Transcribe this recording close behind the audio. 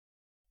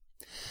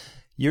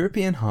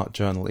European Heart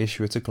Journal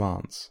Issue at a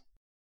Glance,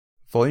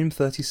 Volume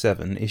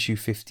 37, Issue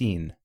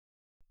 15,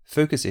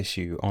 Focus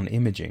Issue on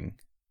Imaging,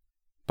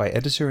 by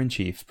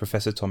Editor-in-Chief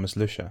Professor Thomas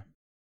Lüscher.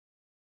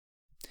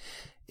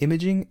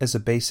 Imaging as a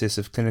basis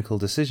of clinical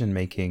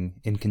decision-making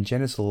in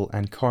congenital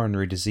and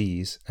coronary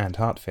disease and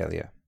heart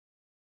failure.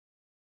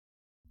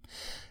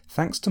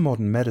 Thanks to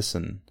modern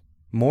medicine,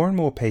 more and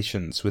more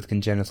patients with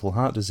congenital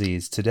heart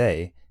disease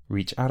today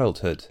reach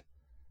adulthood,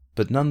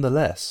 but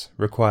nonetheless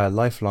require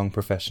lifelong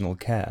professional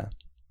care.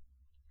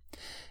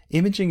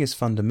 Imaging is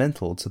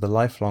fundamental to the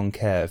lifelong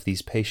care of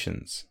these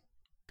patients.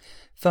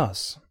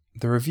 Thus,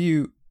 the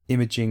review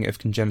Imaging of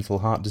Congenital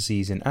Heart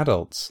Disease in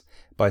Adults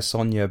by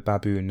Sonia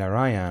Babu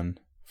Narayan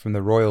from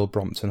the Royal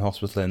Brompton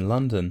Hospital in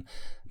London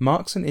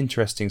marks an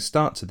interesting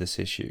start to this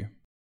issue.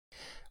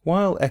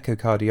 While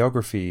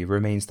echocardiography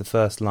remains the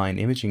first-line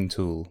imaging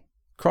tool,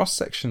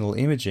 cross-sectional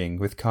imaging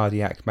with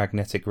cardiac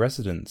magnetic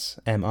resonance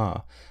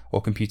 (MR)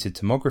 or computed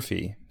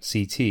tomography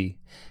 (CT)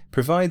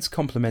 provides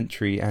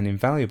complementary and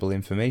invaluable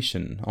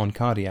information on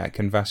cardiac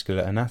and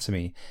vascular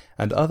anatomy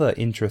and other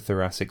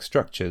intrathoracic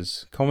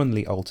structures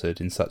commonly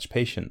altered in such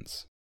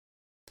patients.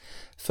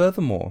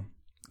 Furthermore,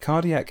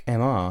 cardiac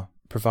MR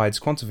provides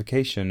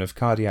quantification of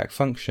cardiac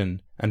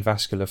function and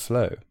vascular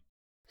flow.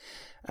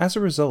 As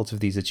a result of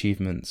these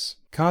achievements,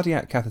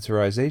 cardiac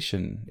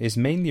catheterization is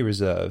mainly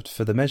reserved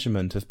for the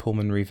measurement of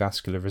pulmonary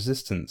vascular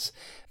resistance,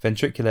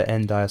 ventricular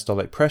end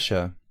diastolic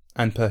pressure,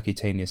 and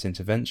percutaneous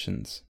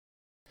interventions.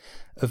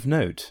 Of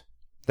note,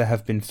 there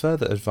have been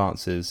further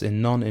advances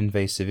in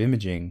non-invasive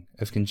imaging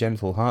of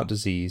congenital heart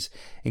disease,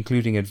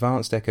 including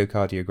advanced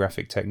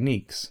echocardiographic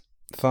techniques,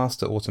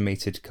 faster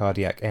automated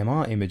cardiac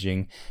MR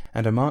imaging,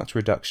 and a marked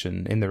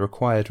reduction in the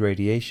required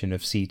radiation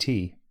of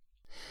CT.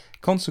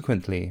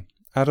 Consequently,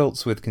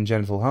 adults with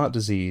congenital heart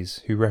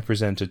disease, who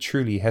represent a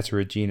truly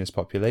heterogeneous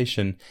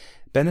population,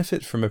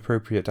 benefit from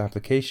appropriate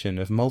application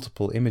of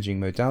multiple imaging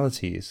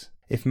modalities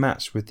if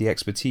matched with the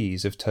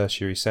expertise of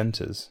tertiary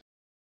centers.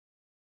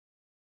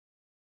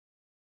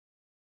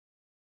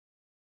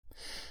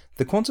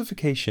 The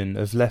quantification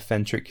of left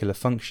ventricular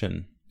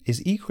function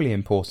is equally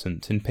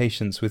important in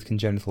patients with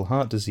congenital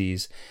heart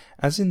disease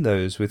as in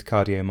those with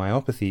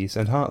cardiomyopathies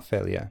and heart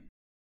failure.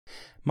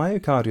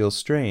 Myocardial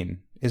strain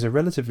is a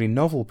relatively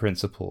novel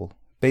principle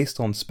based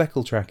on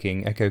speckle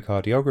tracking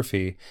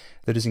echocardiography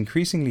that is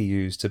increasingly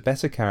used to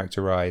better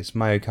characterize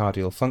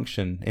myocardial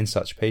function in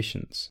such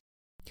patients.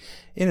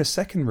 In a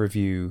second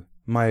review,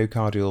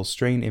 Myocardial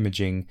Strain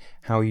Imaging,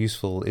 How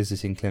Useful Is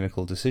It in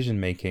Clinical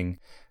Decision-Making,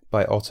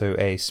 by Otto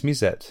A.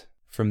 Smizet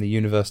from the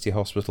University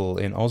Hospital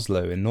in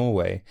Oslo in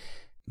Norway,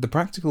 the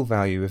practical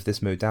value of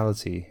this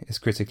modality is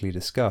critically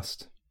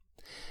discussed.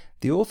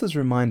 The authors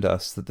remind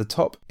us that the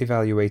top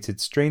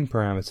evaluated strain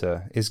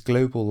parameter is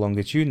global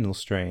longitudinal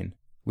strain,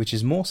 which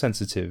is more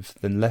sensitive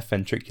than left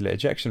ventricular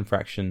ejection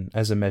fraction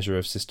as a measure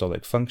of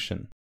systolic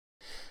function.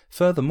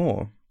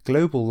 Furthermore,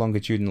 global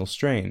longitudinal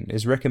strain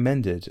is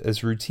recommended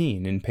as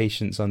routine in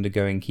patients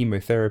undergoing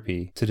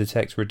chemotherapy to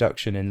detect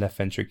reduction in left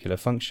ventricular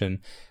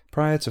function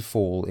prior to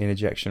fall in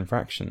ejection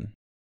fraction.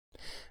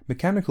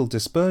 Mechanical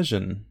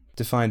dispersion,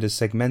 defined as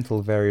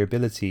segmental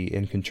variability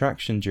in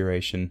contraction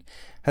duration,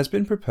 has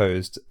been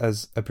proposed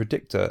as a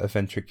predictor of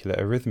ventricular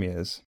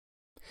arrhythmias.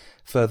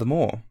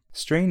 Furthermore,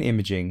 strain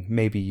imaging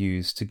may be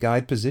used to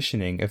guide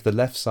positioning of the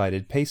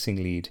left-sided pacing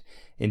lead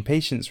in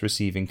patients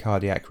receiving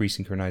cardiac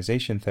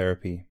resynchronization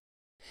therapy.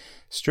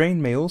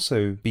 Strain may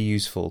also be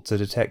useful to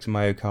detect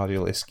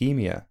myocardial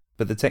ischemia,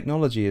 but the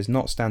technology is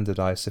not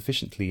standardized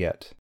sufficiently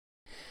yet.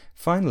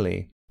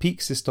 Finally, peak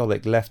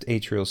systolic left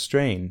atrial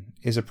strain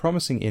is a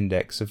promising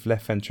index of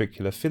left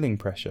ventricular filling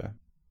pressure.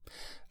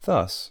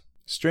 Thus,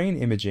 strain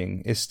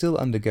imaging is still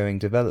undergoing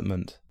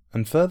development,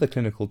 and further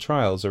clinical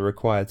trials are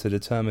required to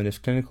determine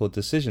if clinical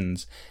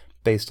decisions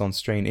based on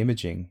strain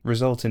imaging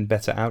result in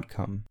better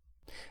outcome.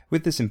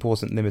 With this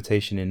important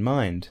limitation in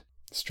mind,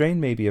 strain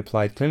may be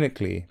applied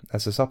clinically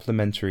as a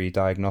supplementary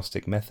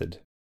diagnostic method.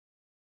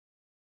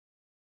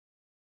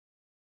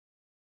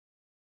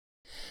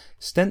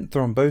 Stent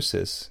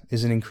thrombosis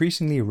is an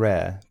increasingly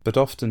rare but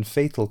often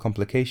fatal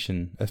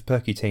complication of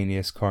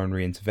percutaneous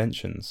coronary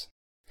interventions.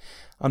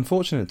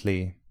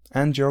 Unfortunately,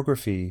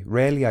 angiography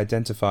rarely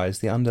identifies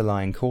the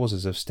underlying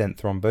causes of stent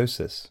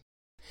thrombosis.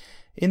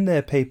 In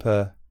their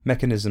paper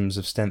Mechanisms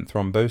of Stent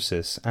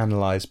Thrombosis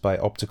Analyzed by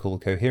Optical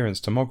Coherence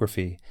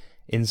Tomography,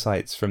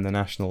 Insights from the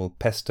National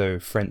Pesto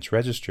French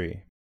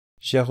Registry,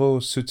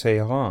 Géraud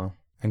Souterrain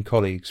and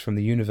colleagues from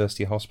the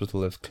University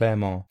Hospital of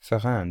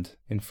Clermont-Ferrand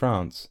in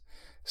France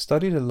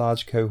studied a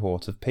large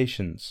cohort of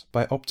patients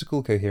by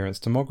optical coherence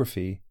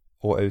tomography,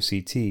 or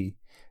OCT,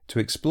 to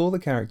explore the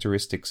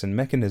characteristics and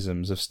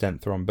mechanisms of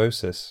stent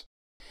thrombosis.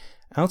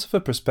 Out of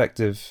a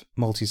prospective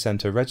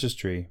multi-center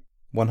registry,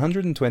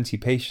 120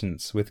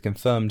 patients with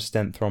confirmed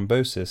stent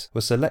thrombosis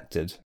were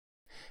selected.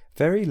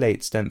 Very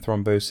late stent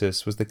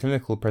thrombosis was the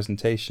clinical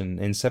presentation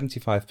in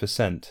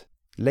 75%,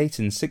 late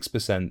in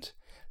 6%,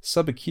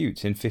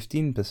 subacute in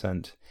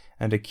 15%,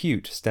 and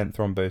acute stent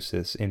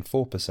thrombosis in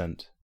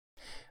 4%.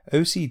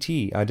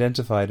 OCT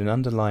identified an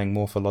underlying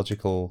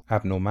morphological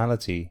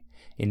abnormality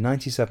in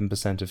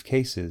 97% of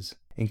cases,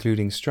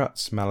 including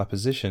Strutt's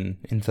malapposition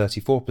in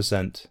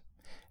 34%,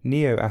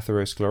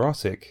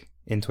 neoatherosclerotic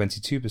in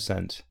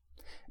 22%,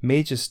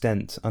 major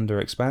stent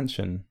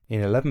underexpansion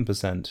in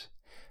 11%,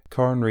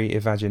 coronary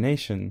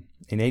evagination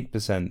in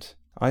 8%,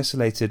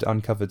 isolated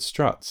uncovered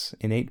struts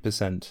in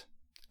 8%,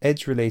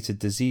 edge-related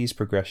disease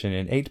progression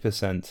in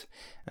 8%,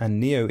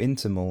 and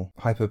neointimal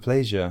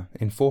hypoplasia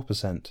in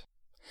 4%.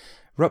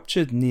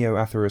 Ruptured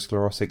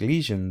neoatherosclerosic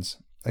lesions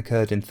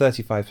occurred in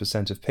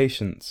 35% of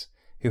patients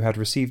who had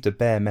received a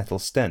bare metal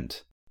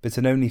stent, but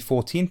in only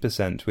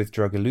 14% with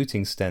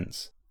drug-eluting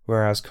stents,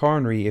 whereas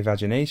coronary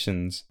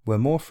evaginations were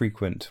more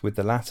frequent with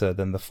the latter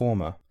than the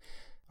former,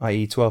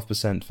 i.e.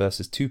 12%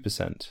 versus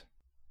 2%.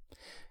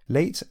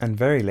 Late and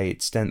very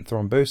late stent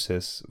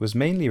thrombosis was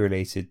mainly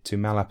related to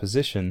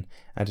malapposition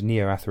and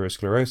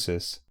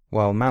neoatherosclerosis,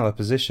 while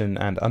malapposition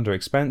and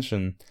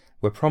underexpansion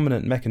were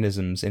prominent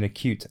mechanisms in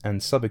acute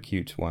and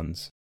subacute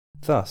ones.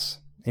 Thus,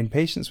 in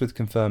patients with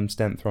confirmed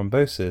stent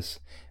thrombosis,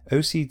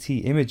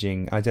 OCT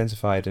imaging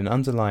identified an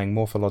underlying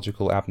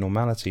morphological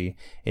abnormality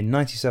in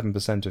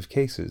 97% of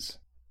cases.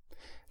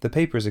 The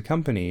paper is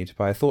accompanied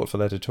by a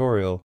thoughtful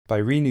editorial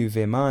by Renu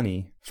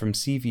Virmani from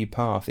CV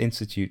Path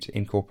Institute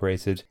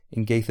Incorporated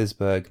in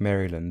Gaithersburg,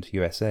 Maryland,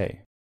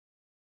 USA.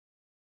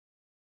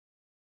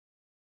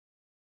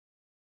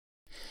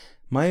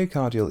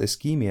 Myocardial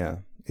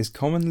ischemia is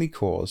commonly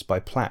caused by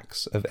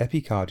plaques of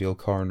epicardial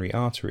coronary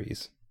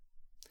arteries.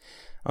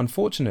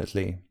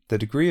 Unfortunately, the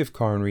degree of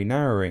coronary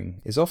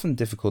narrowing is often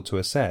difficult to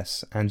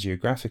assess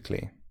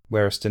angiographically,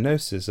 where a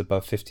stenosis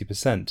above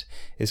 50%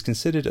 is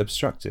considered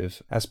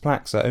obstructive as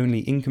plaques are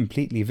only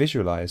incompletely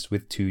visualized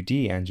with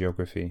 2D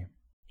angiography.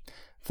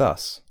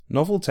 Thus,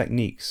 novel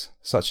techniques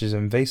such as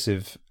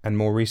invasive and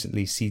more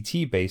recently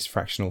CT-based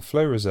fractional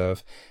flow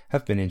reserve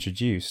have been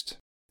introduced.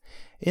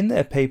 In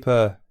their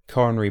paper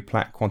Coronary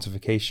Plaque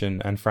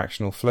Quantification and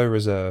Fractional Flow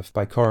Reserve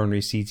by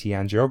Coronary CT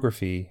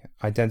Angiography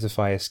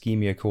Identify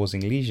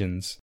Ischemia-Causing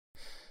Lesions,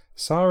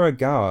 Sara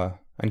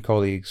Gaur and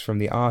colleagues from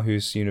the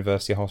Aarhus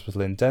University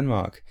Hospital in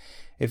Denmark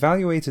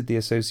evaluated the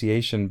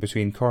association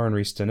between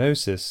coronary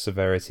stenosis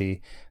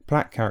severity,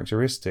 plaque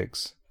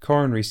characteristics,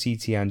 coronary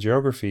CT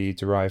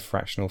angiography-derived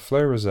fractional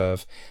flow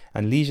reserve,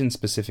 and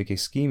lesion-specific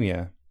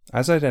ischemia,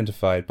 as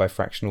identified by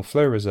fractional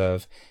flow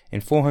reserve in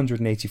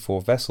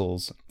 484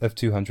 vessels of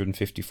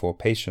 254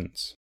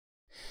 patients.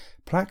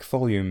 Plaque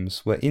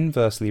volumes were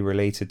inversely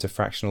related to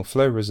fractional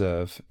flow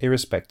reserve,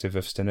 irrespective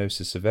of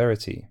stenosis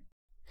severity.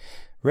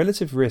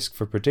 Relative risk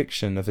for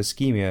prediction of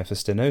ischemia for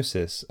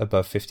stenosis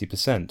above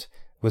 50%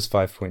 was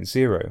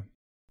 5.0,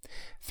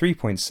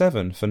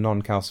 3.7 for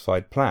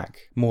non-calcified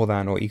plaque more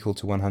than or equal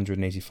to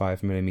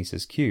 185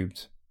 mm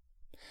cubed,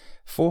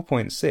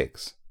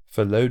 4.6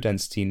 for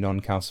low-density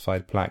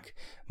non-calcified plaque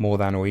more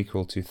than or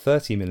equal to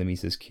 30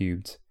 mm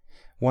cubed,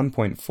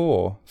 1.4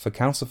 for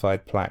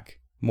calcified plaque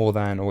more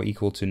than or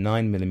equal to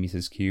 9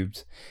 mm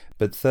cubed,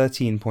 but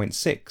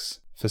 13.6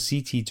 for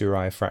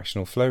CT-derived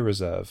fractional flow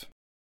reserve.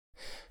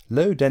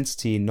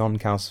 Low-density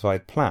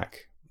non-calcified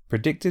plaque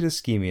predicted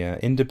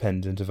ischemia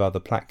independent of other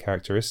plaque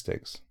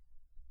characteristics.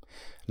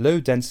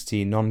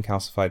 Low-density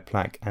non-calcified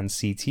plaque and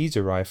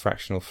CT-derived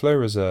fractional flow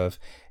reserve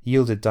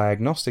yielded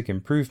diagnostic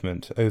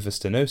improvement over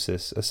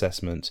stenosis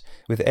assessment,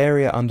 with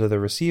area under the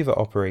receiver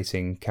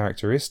operating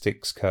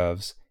characteristics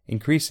curves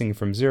increasing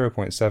from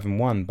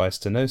 0.71 by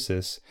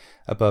stenosis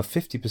above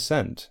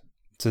 50%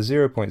 to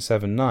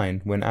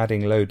 0.79 when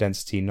adding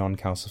low-density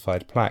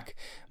non-calcified plaque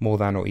more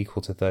than or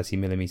equal to 30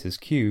 mm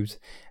cubed,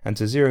 and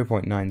to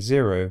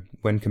 0.90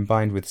 when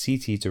combined with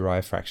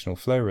CT-derived fractional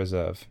flow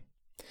reserve.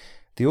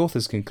 The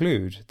authors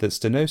conclude that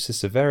stenosis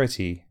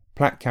severity,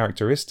 plaque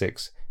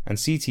characteristics,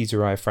 and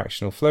CT-derived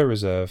fractional flow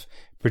reserve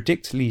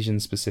predict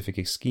lesion-specific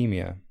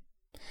ischemia.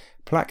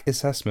 Plaque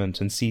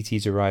assessment and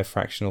CT-derived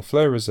fractional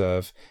flow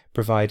reserve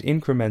provide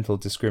incremental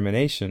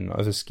discrimination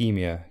of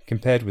ischemia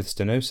compared with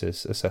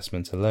stenosis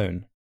assessment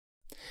alone.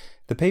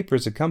 The paper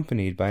is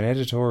accompanied by an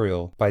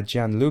editorial by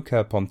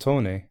Gianluca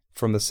Pontone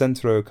from the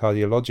Centro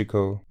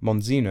Cardiologico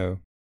Monzino,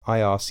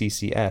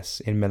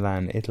 IRCCS, in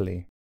Milan,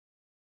 Italy.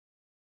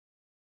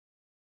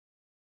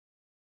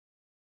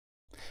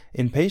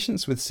 In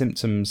patients with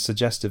symptoms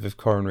suggestive of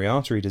coronary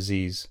artery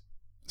disease,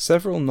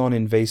 several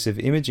non-invasive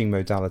imaging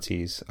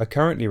modalities are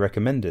currently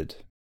recommended.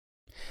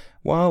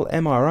 While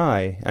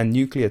MRI and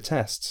nuclear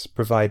tests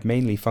provide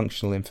mainly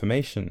functional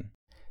information,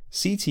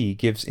 CT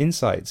gives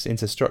insights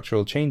into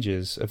structural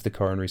changes of the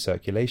coronary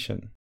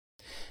circulation.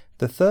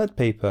 The third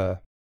paper,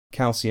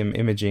 Calcium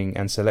Imaging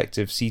and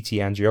Selective CT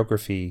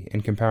Angiography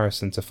in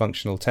Comparison to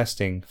Functional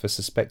Testing for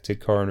Suspected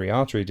Coronary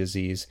Artery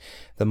Disease,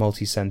 the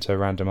Multicenter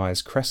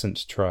Randomized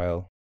Crescent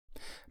Trial,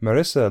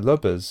 Marissa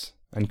Lubbers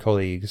and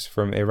colleagues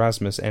from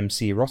Erasmus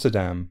MC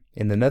Rotterdam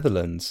in the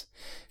Netherlands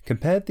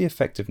compared the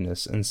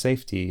effectiveness and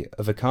safety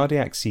of a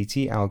cardiac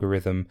CT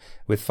algorithm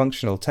with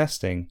functional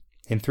testing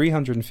in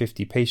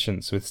 350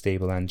 patients with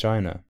stable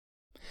angina.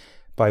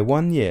 By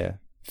 1 year,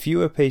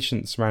 fewer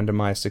patients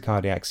randomized to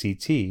cardiac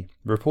CT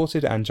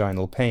reported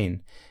anginal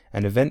pain,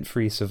 and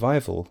event-free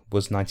survival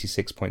was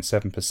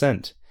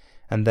 96.7%,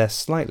 and they're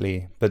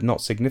slightly, but not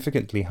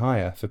significantly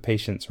higher for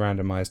patients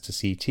randomized to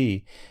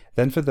CT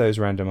than for those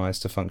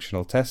randomized to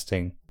functional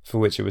testing, for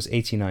which it was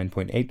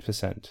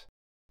 89.8%.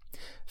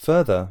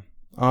 Further,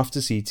 after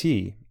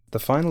CT, the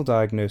final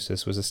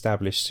diagnosis was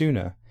established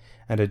sooner,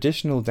 and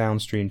additional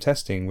downstream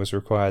testing was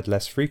required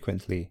less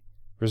frequently,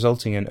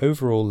 resulting in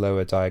overall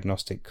lower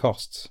diagnostic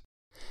costs.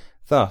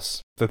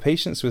 Thus, for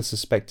patients with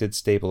suspected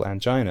stable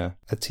angina,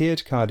 a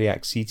tiered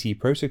cardiac CT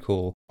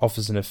protocol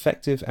offers an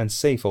effective and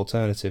safe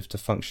alternative to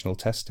functional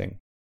testing.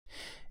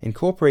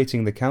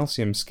 Incorporating the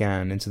calcium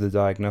scan into the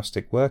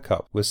diagnostic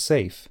workup was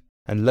safe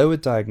and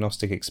lowered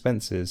diagnostic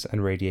expenses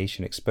and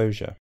radiation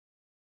exposure.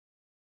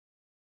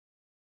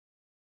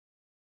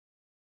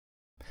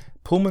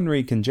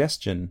 Pulmonary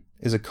congestion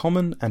is a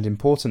common and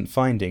important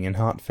finding in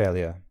heart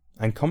failure,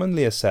 and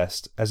commonly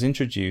assessed as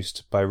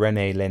introduced by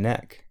René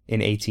Laennec in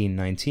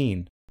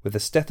 1819 with a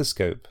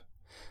stethoscope,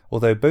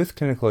 although both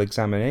clinical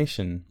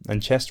examination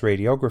and chest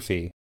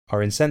radiography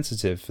are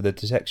insensitive for the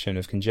detection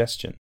of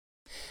congestion.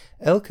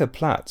 Elke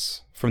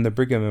Platz, from the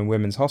Brigham and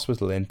Women's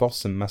Hospital in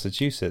Boston,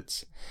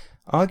 Massachusetts,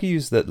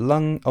 argues that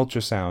lung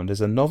ultrasound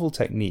is a novel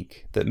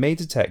technique that may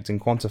detect and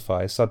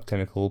quantify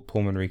subclinical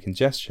pulmonary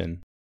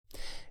congestion.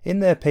 In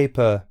their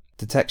paper,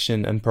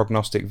 Detection and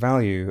Prognostic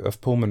Value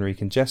of Pulmonary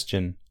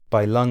Congestion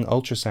by Lung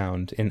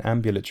Ultrasound in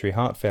Ambulatory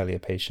Heart Failure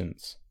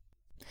Patients,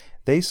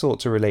 they sought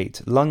to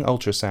relate lung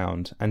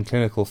ultrasound and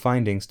clinical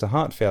findings to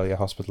heart failure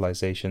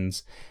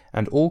hospitalizations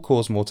and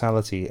all-cause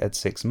mortality at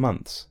 6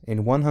 months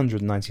in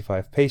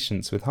 195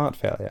 patients with heart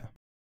failure.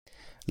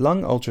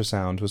 Lung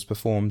ultrasound was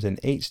performed in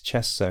 8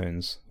 chest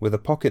zones with a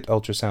pocket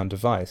ultrasound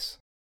device.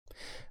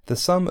 The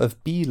sum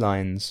of B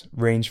lines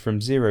ranged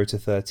from 0 to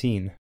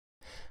 13.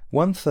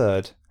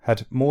 1/3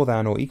 had more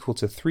than or equal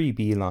to 3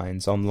 B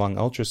lines on lung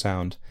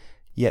ultrasound,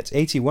 yet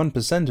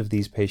 81% of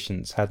these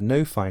patients had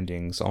no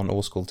findings on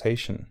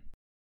auscultation.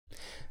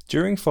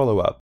 During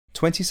follow-up,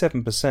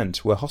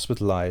 27% were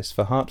hospitalized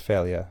for heart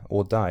failure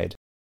or died.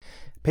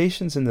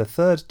 Patients in the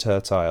third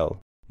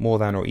tertile, more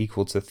than or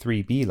equal to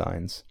 3 B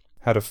lines,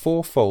 had a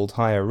 4-fold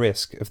higher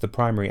risk of the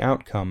primary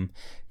outcome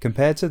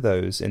compared to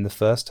those in the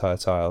first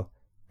tertile,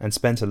 and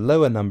spent a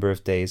lower number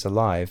of days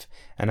alive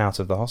and out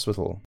of the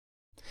hospital.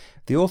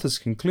 The authors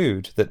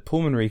conclude that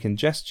pulmonary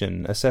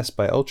congestion assessed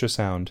by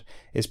ultrasound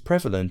is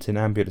prevalent in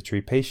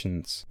ambulatory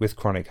patients with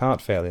chronic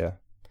heart failure,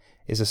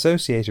 is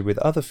associated with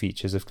other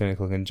features of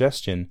clinical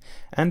congestion,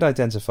 and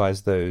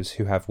identifies those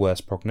who have worse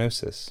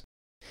prognosis.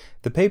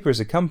 The paper is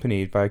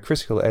accompanied by a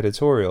critical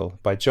editorial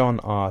by John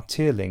R.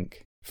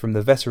 Teerlink from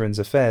the Veterans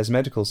Affairs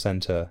Medical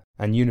Center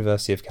and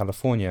University of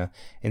California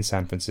in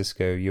San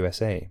Francisco,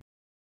 USA.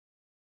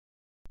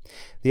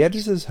 The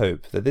editors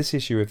hope that this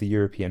issue of the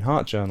European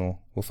Heart Journal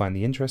will find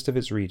the interest of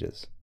its readers.